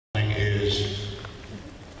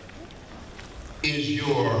is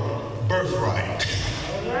your birthright.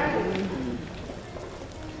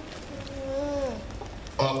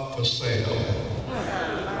 Up for sale.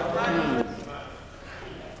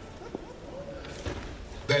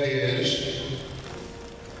 That is,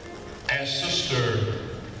 as Sister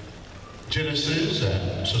Genesis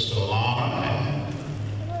and Sister Alana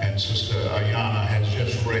and Sister Ayana has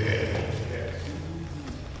just read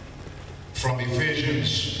from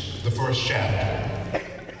Ephesians, the first chapter,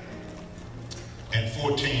 and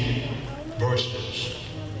 14 verses.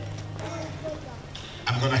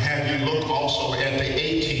 I'm going to have you look also at the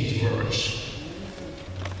 18th verse,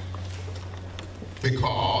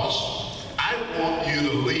 because I want you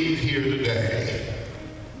to leave here today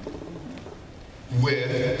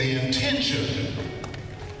with the intention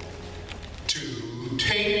to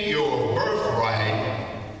take your birthright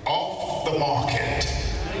off the market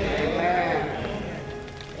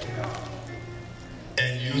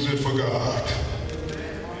and use it for God.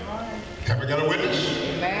 Have I got a witness?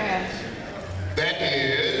 Amen. That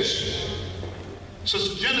is,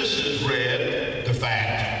 Sister Genesis read the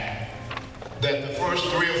fact that the first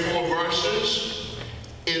 3 or 4 verses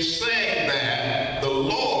is saying that the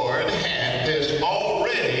Lord had this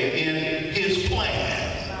already in his plan.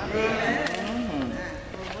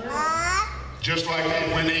 Just like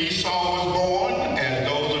when Esau was born, and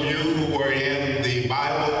those of you who were in the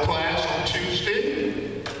Bible class on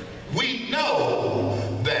Tuesday, we know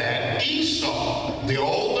that Esau, the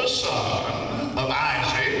older son of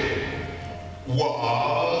Isaac,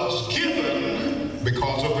 was given,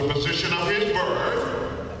 because of the position of his birth,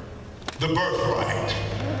 the birthright,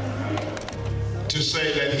 to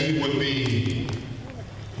say that he would be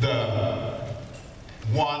the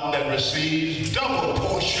one that receives double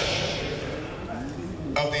portion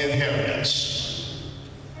of the inheritance.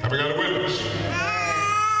 Have we got a witness?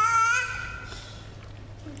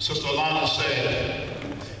 Sister Alana said,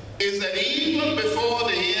 is that even before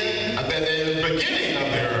the end, that the beginning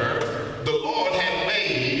of the earth, the Lord had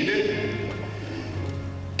made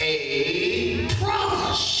a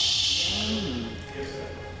promise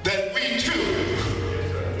that we too,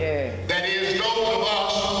 that is those of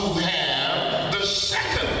us who have the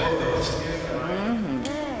second birth,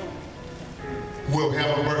 will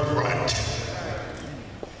have a birthright.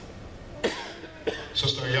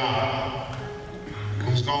 Sister Yana,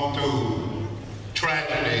 who's gone through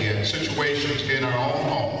tragedy and situations in her own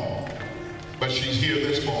home, but she's here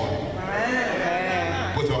this morning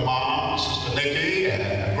with her mom, Sister Nikki,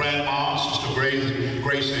 and grandma, Sister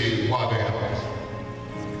Gracie Waddell.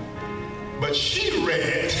 But she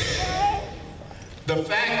read the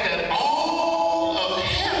fact that all of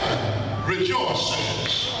heaven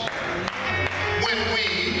rejoices when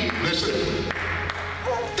we, listen,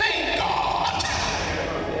 thank God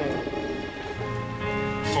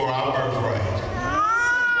for our birthright.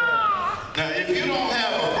 Now, if you don't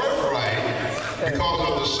have a birthright because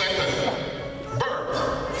of the second birth,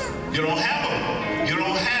 you don't have them. You're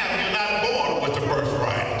not born with the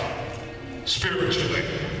birthright spiritually.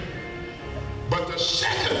 But the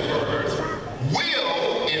second birth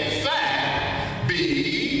will, in fact,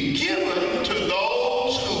 be given to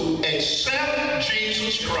those who accept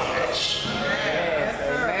Jesus Christ.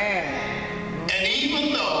 And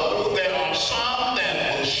even though there are some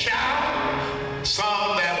that will shout,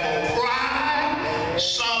 some that will cry,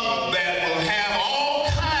 some that will have all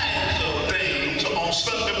kinds of things on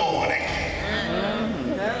Sunday morning,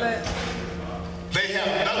 they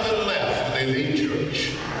have nothing left when they leave church,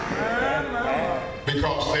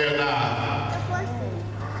 because they're not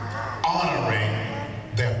honoring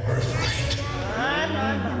their birthright.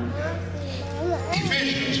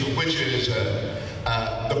 Ephesians, which is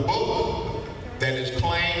the book that is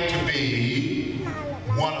claimed to be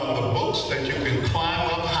one of the books that you can climb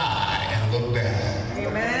up high and look down.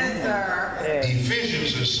 Amen, sir.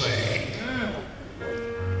 Ephesians is saying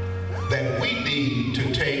that we need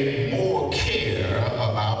to take more care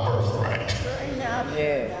of our birthright.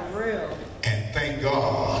 Real. And thank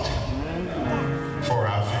God for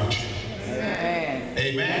our future. Amen.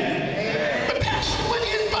 Amen. But Pastor, what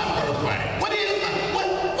is my birthright? What is my,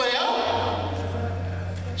 well,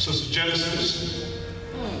 Sister Genesis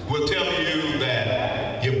will tell you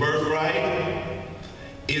that your birthright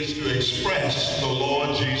is to express the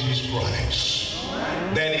Lord Jesus Christ.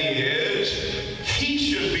 That is, he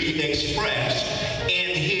should be expressed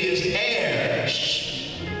in his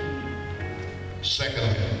heirs.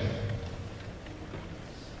 Secondly,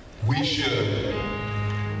 we should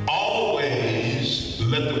always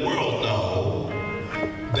let the world know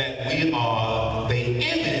that we are the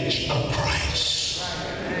image of Christ.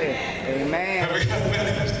 Amen.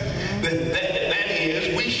 That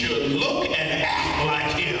is, we should look and act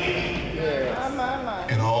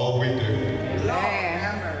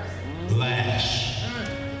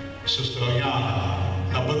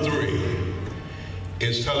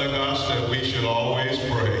us that we should always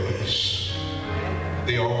praise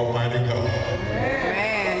the Almighty God.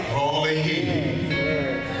 Amen. Only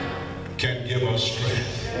He can give us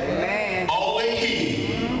strength. Amen. Only He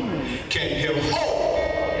can give hope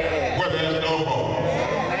where there's no hope.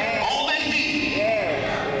 Only He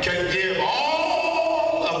can give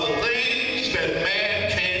all of the things that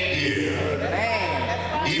man can't give.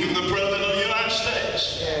 Even the President of the United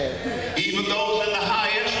States, even those in the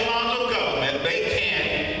high echelons of government, they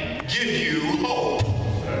can't give you hope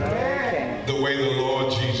the way the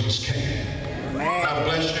Lord Jesus can. God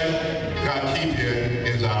bless you. God keep you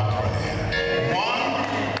is our prayer.